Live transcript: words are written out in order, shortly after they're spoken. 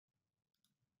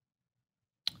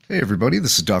Hey everybody,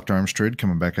 this is Dr. Armstrade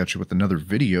coming back at you with another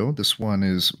video. This one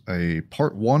is a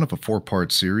part one of a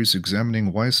four-part series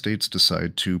examining why states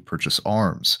decide to purchase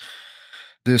arms.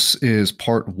 This is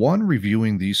part one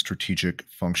reviewing the strategic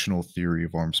functional theory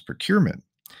of arms procurement.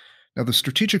 Now, the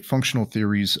strategic functional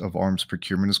theories of arms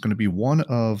procurement is going to be one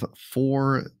of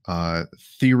four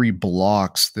theory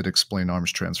blocks that explain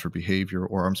arms transfer behavior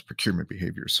or arms procurement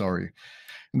behavior, sorry.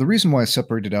 And the reason why I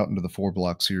separated out into the four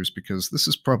blocks here is because this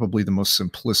is probably the most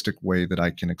simplistic way that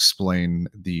I can explain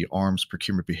the arms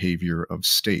procurement behavior of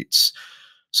states.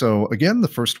 So, again, the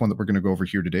first one that we're going to go over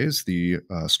here today is the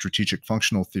strategic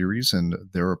functional theories and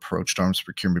their approach to arms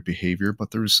procurement behavior,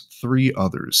 but there's three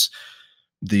others.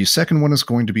 The second one is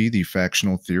going to be the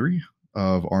factional theory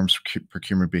of arms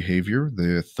procurement behavior.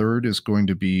 The third is going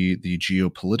to be the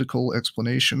geopolitical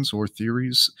explanations or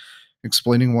theories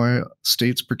explaining why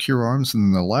states procure arms. And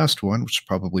then the last one, which is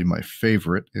probably my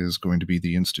favorite, is going to be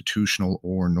the institutional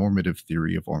or normative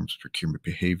theory of arms procurement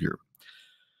behavior.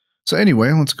 So,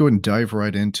 anyway, let's go ahead and dive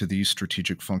right into these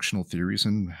strategic functional theories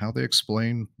and how they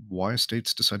explain why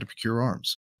states decide to procure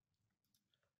arms.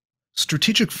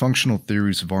 Strategic functional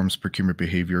theories of arms procurement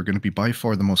behavior are going to be by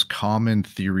far the most common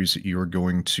theories that you are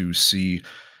going to see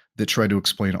that try to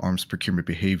explain arms procurement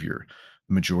behavior.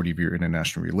 The majority of your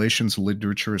international relations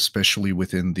literature, especially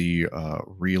within the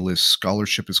realist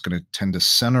scholarship, is going to tend to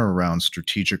center around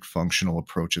strategic functional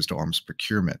approaches to arms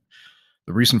procurement.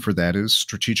 The reason for that is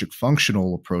strategic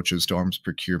functional approaches to arms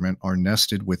procurement are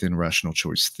nested within rational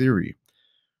choice theory.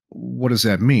 What does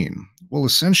that mean? Well,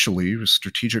 essentially,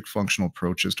 strategic functional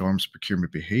approaches to arms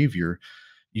procurement behavior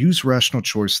use rational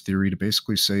choice theory to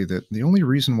basically say that the only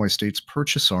reason why states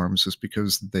purchase arms is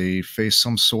because they face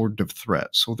some sort of threat.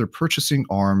 So they're purchasing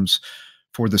arms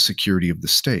for the security of the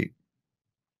state.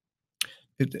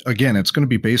 Again, it's going to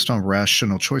be based on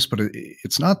rational choice, but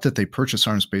it's not that they purchase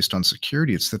arms based on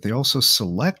security. It's that they also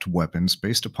select weapons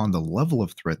based upon the level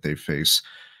of threat they face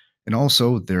and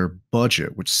also their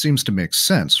budget, which seems to make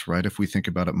sense, right? If we think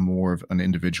about it more of an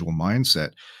individual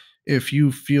mindset. If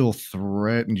you feel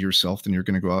threatened yourself, then you're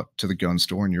going to go out to the gun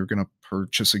store and you're going to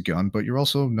purchase a gun, but you're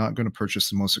also not going to purchase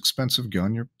the most expensive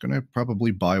gun. You're going to probably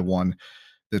buy one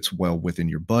that's well within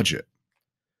your budget.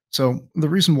 So, the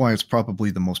reason why it's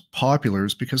probably the most popular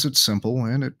is because it's simple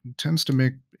and it tends to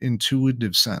make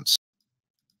intuitive sense.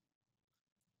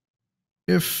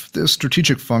 If the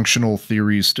strategic functional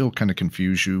theories still kind of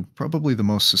confuse you, probably the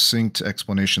most succinct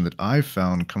explanation that I've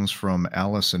found comes from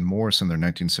Alice and Morris in their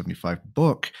 1975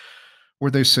 book,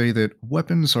 where they say that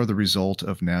weapons are the result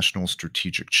of national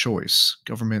strategic choice.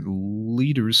 Government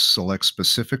leaders select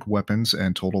specific weapons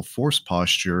and total force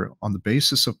posture on the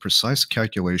basis of precise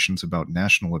calculations about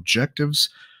national objectives,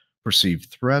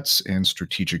 perceived threats, and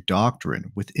strategic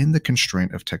doctrine within the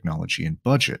constraint of technology and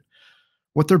budget.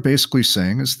 What they're basically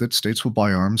saying is that states will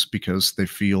buy arms because they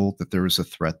feel that there is a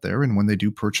threat there, and when they do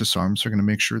purchase arms, they're going to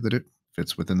make sure that it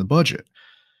fits within the budget.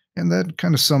 And that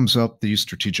kind of sums up these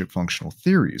strategic functional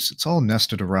theories. It's all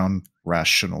nested around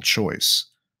rational choice.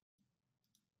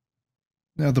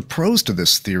 Now, the pros to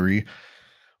this theory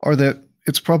are that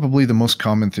it's probably the most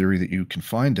common theory that you can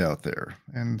find out there.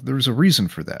 And there's a reason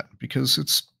for that, because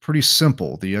it's pretty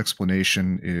simple. The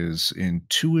explanation is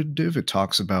intuitive. It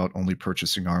talks about only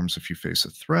purchasing arms if you face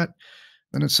a threat.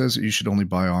 Then it says that you should only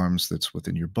buy arms that's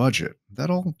within your budget.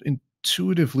 That all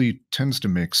intuitively tends to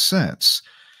make sense.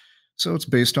 So it's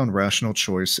based on rational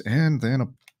choice and then a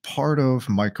part of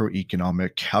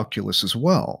microeconomic calculus as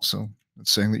well. So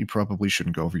it's saying that you probably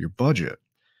shouldn't go over your budget.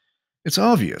 It's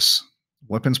obvious.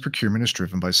 Weapons procurement is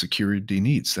driven by security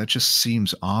needs. That just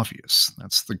seems obvious.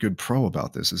 That's the good pro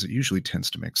about this, is it usually tends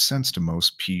to make sense to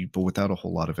most people without a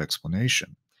whole lot of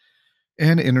explanation.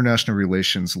 And international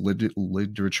relations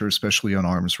literature, especially on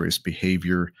arms race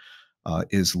behavior,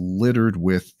 is littered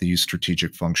with the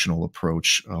strategic functional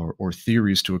approach or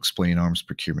theories to explain arms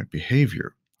procurement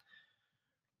behavior.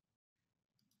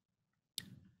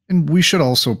 And we should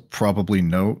also probably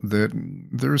note that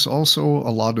there's also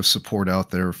a lot of support out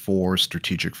there for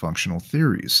strategic functional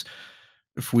theories.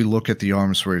 If we look at the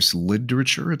arms race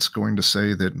literature, it's going to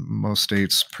say that most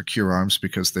states procure arms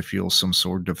because they feel some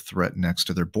sort of threat next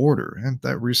to their border, and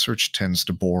that research tends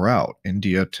to bore out.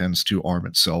 India tends to arm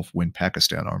itself when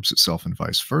Pakistan arms itself, and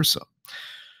vice versa.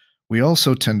 We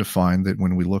also tend to find that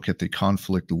when we look at the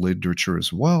conflict literature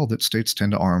as well, that states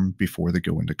tend to arm before they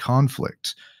go into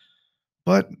conflict.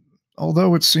 But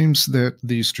although it seems that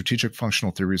the strategic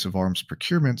functional theories of arms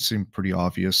procurement seem pretty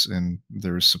obvious and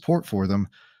there is support for them,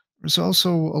 there's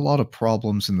also a lot of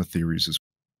problems in the theories as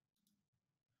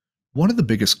well. One of the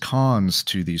biggest cons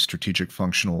to the strategic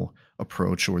functional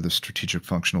approach or the strategic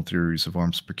functional theories of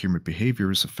arms procurement behavior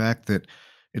is the fact that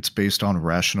It's based on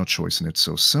rational choice and it's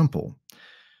so simple.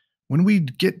 When we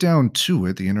get down to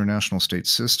it, the international state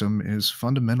system is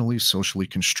fundamentally socially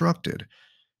constructed.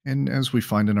 And as we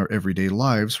find in our everyday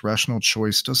lives, rational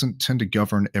choice doesn't tend to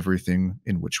govern everything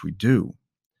in which we do.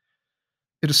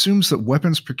 It assumes that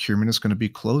weapons procurement is going to be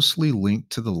closely linked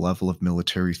to the level of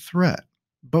military threat.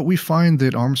 But we find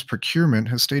that arms procurement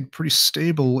has stayed pretty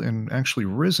stable and actually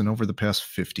risen over the past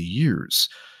 50 years,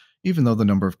 even though the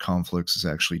number of conflicts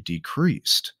has actually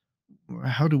decreased.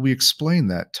 How do we explain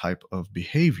that type of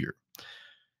behavior?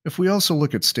 If we also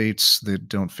look at states that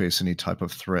don't face any type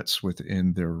of threats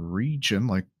within their region,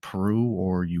 like Peru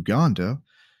or Uganda,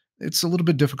 it's a little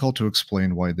bit difficult to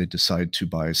explain why they decide to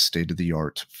buy state of the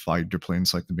art fighter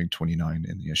planes like the MiG 29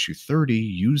 and the Su 30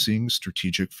 using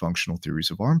strategic functional theories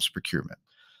of arms procurement.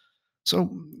 So,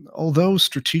 although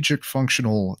strategic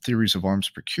functional theories of arms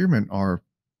procurement are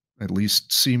at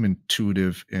least seem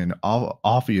intuitive and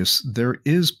obvious, there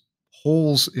is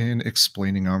holes in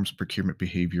explaining arms procurement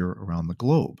behavior around the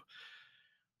globe.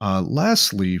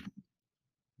 Lastly,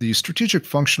 the strategic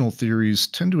functional theories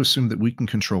tend to assume that we can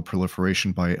control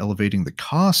proliferation by elevating the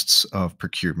costs of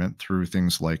procurement through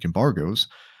things like embargoes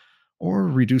or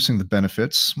reducing the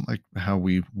benefits, like how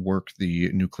we work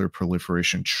the nuclear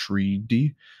proliferation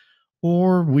treaty,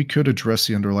 or we could address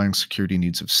the underlying security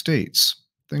needs of states,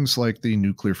 things like the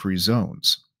nuclear free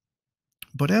zones.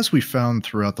 But as we found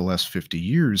throughout the last 50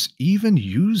 years, even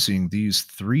using these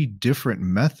three different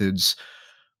methods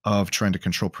of trying to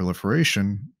control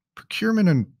proliferation, procurement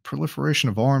and proliferation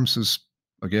of arms has,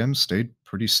 again, stayed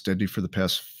pretty steady for the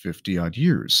past 50 odd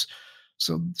years.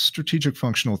 So strategic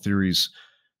functional theories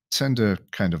tend to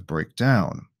kind of break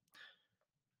down.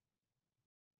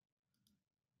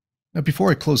 Now,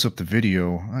 before I close up the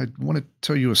video, I want to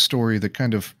tell you a story that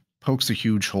kind of pokes a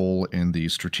huge hole in the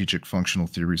strategic functional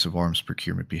theories of arms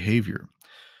procurement behavior.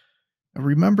 Now,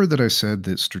 remember that I said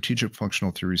that strategic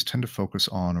functional theories tend to focus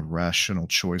on a rational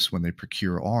choice when they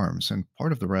procure arms, and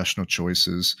part of the rational choice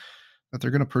is that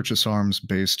they're going to purchase arms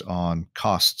based on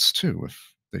costs too.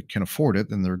 If they can afford it,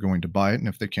 then they're going to buy it, and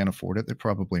if they can't afford it, they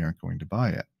probably aren't going to buy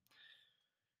it.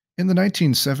 In the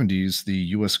 1970s, the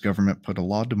US government put a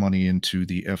lot of money into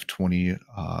the F 20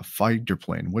 fighter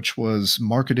plane, which was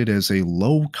marketed as a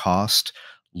low cost,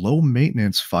 low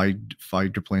maintenance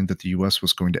fighter plane that the US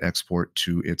was going to export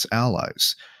to its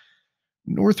allies.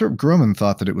 Northrop Grumman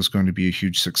thought that it was going to be a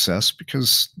huge success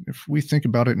because if we think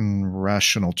about it in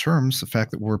rational terms, the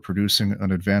fact that we're producing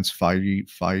an advanced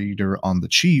fighter on the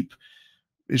cheap,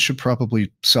 it should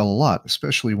probably sell a lot,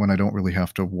 especially when I don't really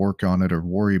have to work on it or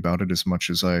worry about it as much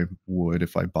as I would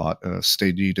if I bought a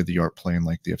state of the art plane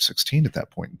like the F 16 at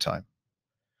that point in time.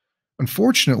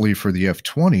 Unfortunately for the F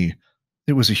 20,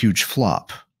 it was a huge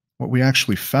flop. What we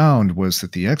actually found was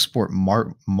that the export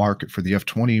market for the F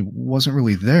 20 wasn't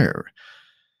really there.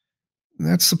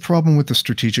 That's the problem with the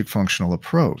strategic functional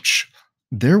approach.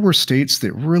 There were states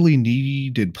that really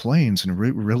needed planes and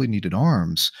really needed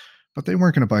arms, but they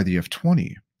weren't going to buy the F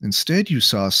 20. Instead, you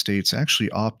saw states actually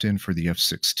opt in for the F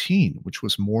 16, which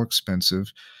was more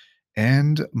expensive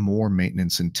and more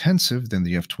maintenance intensive than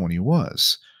the F 20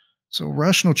 was. So,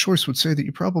 rational choice would say that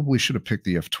you probably should have picked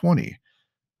the F 20.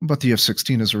 But the F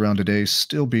 16 is around today,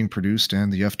 still being produced,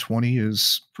 and the F 20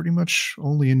 is pretty much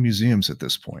only in museums at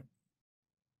this point.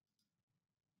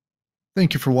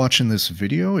 Thank you for watching this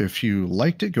video. If you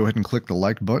liked it, go ahead and click the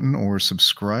like button or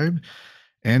subscribe.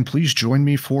 And please join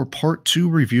me for part 2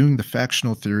 reviewing the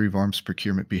factional theory of arms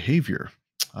procurement behavior.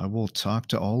 I will talk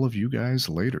to all of you guys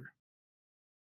later.